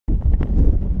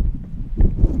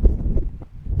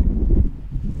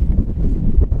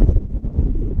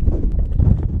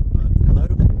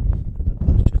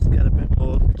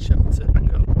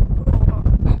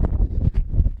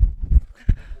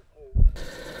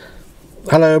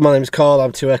Hello, my name's Carl,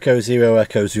 I'm 2 Echo Zero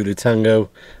Echo Zulu Tango,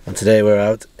 and today we're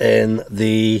out in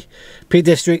the Peak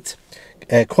District,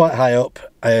 quite high up,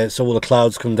 so all the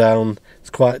clouds come down. It's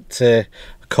quite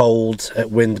cold,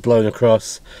 wind blowing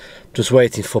across. Just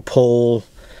waiting for Paul,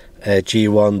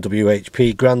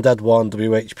 G1WHP, Grandad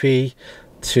 1WHP,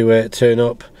 to turn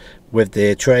up with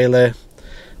the trailer.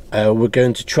 We're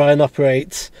going to try and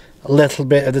operate a little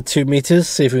bit of the 2 meters,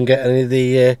 see if we can get any of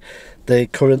the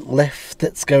current lift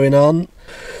that's going on.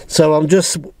 So I'm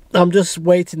just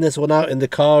waiting this one out in the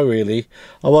car. Really,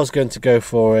 I was going to go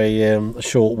for a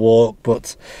short walk,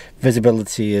 but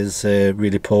visibility is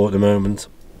really poor at the moment,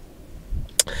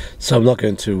 so I'm not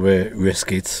going to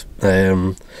risk it.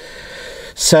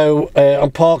 So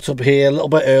I'm parked up here a little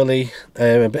bit early,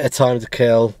 a bit of time to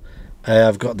kill.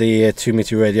 I've got the 2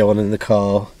 meter radio on in the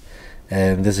car.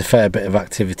 There's a fair bit of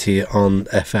activity on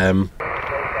FM.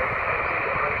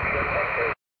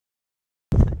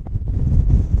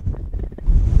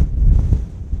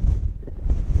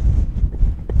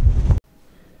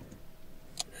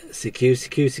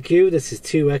 CQ, this is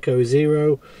 2 Echo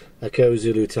Zero Echo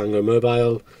Zulu Tango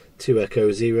Mobile, 2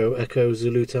 Echo Zero Echo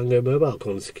Zulu Tango Mobile,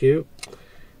 calling CQ.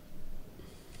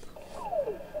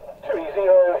 30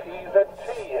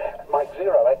 EZT, Mike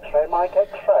 0 X-ray, Mike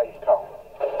X-ray, Tom.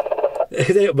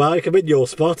 Mike, I'm in your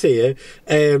spot here.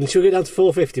 Should we go down to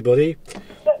 450, buddy?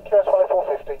 Yeah, QS5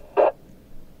 450.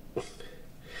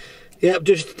 Yeah,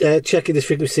 just checking this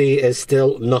frequency is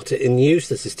still not in use.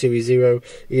 This is 2E0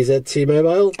 EZT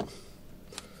Mobile. Is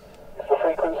the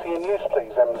frequency in use,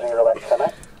 please,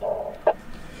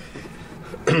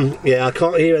 M0XNX? Yeah, I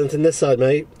can't hear anything this side,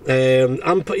 mate.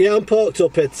 I'm parked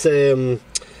up at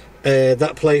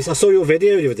that place. I saw your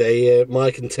video the other day,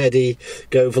 Mike and Teddy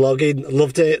go vlogging.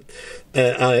 Loved it.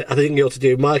 I think you ought to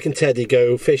do Mike and Teddy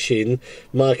go fishing,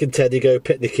 Mike and Teddy go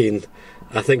picnicking.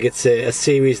 I think it's a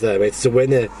series there, mate. It's a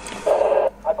winner.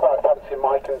 I quite fancy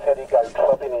Mike and Teddy go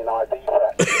clubbing in ID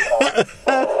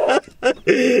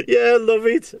Yeah, love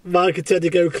it. Mike and Teddy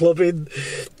go clubbing.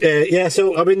 Yeah,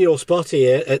 so I'm in your spot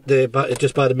here at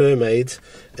just by the Mermaid,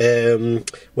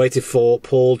 waiting for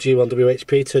Paul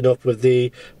G1WHP to turn up with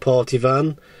the party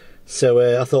van. So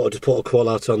I thought I'd just put a call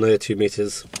out on 2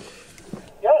 meters.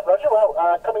 Yeah, Roger.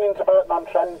 Well, coming into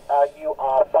Burton-on-Trent, you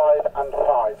are 5 and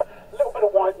 5. A little bit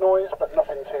of white noise, but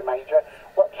nothing too major.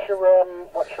 What's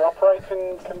your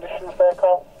operating conditions there,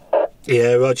 Carl?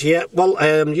 Yeah, Roger. Yeah, well,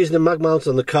 using the mag mount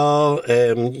on the car,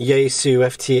 Yaesu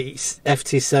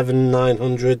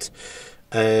FT7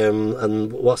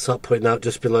 and what's that putting out?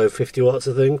 Just below 50 watts,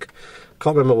 I think.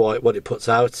 Can't remember what it puts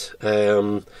out.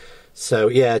 So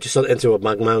yeah, just into a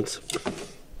mag mount.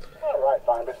 All right,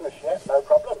 fine business. Yeah, no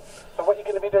problem. So what you're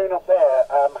going to be doing up there,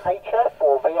 HF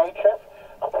or VHF?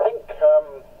 I think.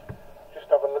 Just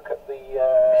have a look at the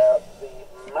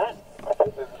map. I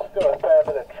think there's still a fair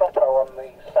bit of tropo on the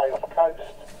south coast.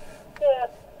 Yeah,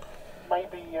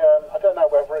 maybe, I don't know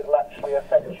whether it'll actually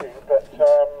affect you, but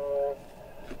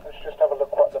let's just have a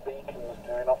look what the beacon's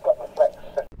doing. I've got the flex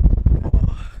set.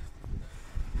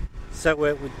 So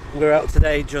we're out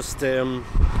today just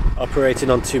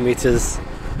operating on 2 meters,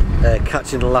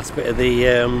 catching the last bit of the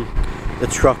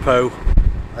tropo.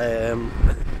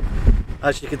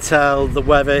 As you can tell, the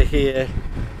weather here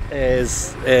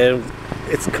is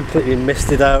it's completely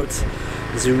misted out.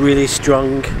 There's a really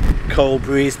strong cold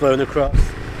breeze blowing across.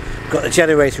 Got the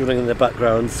generator running in the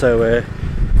background, so it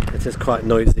is quite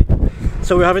noisy.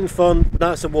 So we're having fun.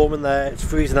 Nice and warm in there. It's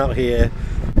freezing out here.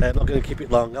 I'm not going to keep it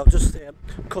long. I'll just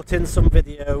cut in some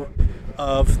video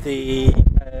of the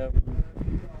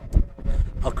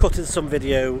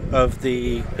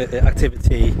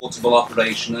activity. Multiple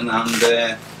operation, and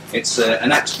it's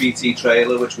an XVT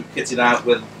trailer which we've kitted out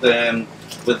with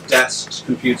desks,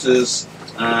 computers,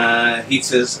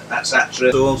 heaters,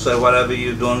 etc. So also whatever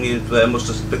you've done, you've must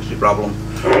have fixed your problem.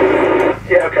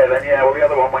 Yeah, okay then. Yeah, well the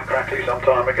other one went crackly some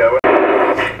time ago.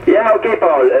 Yeah, okay,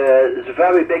 Paul. It's a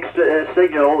very big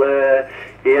signal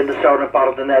here in the southern part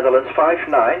of the Netherlands.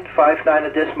 59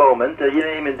 at this moment. Your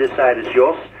name in this side is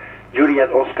Jos,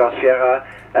 Juliet Oscar Sierra,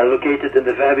 and located in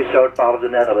the very south part of the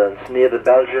Netherlands, near the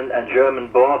Belgian and German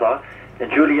border.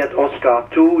 And Juliet Oscar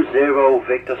 20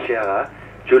 Victor Sierra.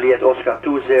 Juliet Oscar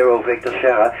 20 Victor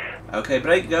Sierra. Okay,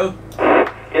 break, go.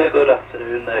 Yeah, good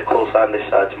afternoon. Call sign this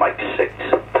side's Mike 6,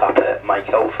 Papa Mike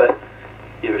Alpha.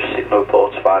 Your signal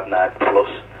report's 59 plus.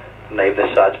 Name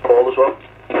this side's Paul as well.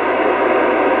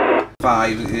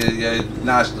 5,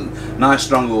 nice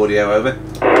strong audio, over.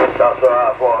 That's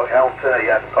alright, I thought I'd count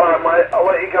yeah. Alright mate, I'll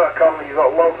let you get on. You've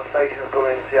got loads of stations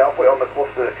going into you. I'll put it on the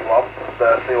cluster if you want,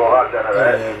 see what that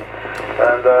generates.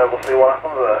 And we'll see what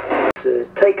happens there.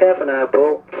 Take care for now,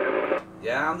 Paul.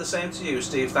 Yeah, and the same to you,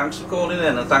 Steve. Thanks for calling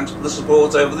in and thanks for the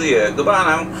support over the year. Goodbye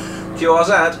now.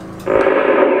 QRZ.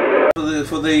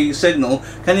 For the signal,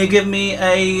 can you give me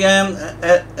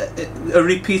a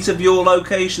repeat of your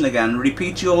location again?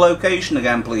 Repeat your location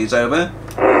again, please. Over.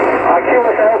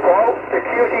 QSL call. The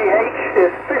QTH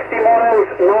is 50 miles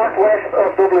northwest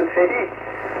of Dublin City.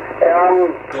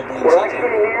 We're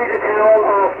actually near the town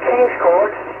of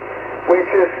Kingscourt, which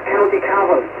is County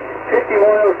Cavan. 50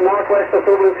 miles northwest of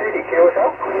Dublin City.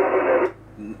 QSL.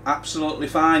 Absolutely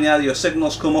fine, yeah, your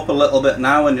signal's come up a little bit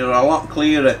now and you're a lot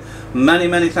clearer.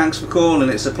 Many thanks for calling,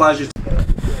 it's a pleasure.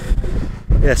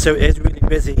 Yeah, so it is really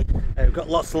busy. We've got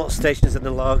lots and lots of stations in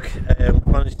the log.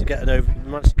 Managed to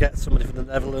get somebody from the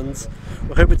Netherlands.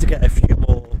 We're hoping to get a few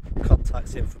more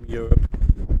contacts in from Europe.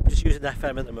 We're just using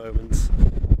FM at the moment.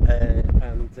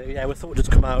 Yeah, we thought we'd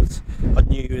just come out on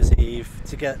New Year's Eve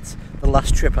to get the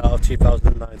last trip out of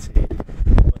 2019.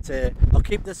 But I'll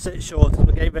keep this short as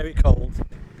we're getting very cold.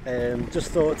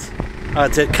 Just thought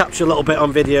I'd capture a little bit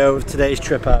on video of today's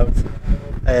trip out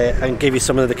and give you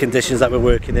some of the conditions that we're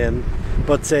working in.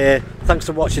 But thanks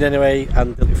for watching anyway,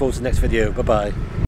 and looking forward to the next video. Bye bye.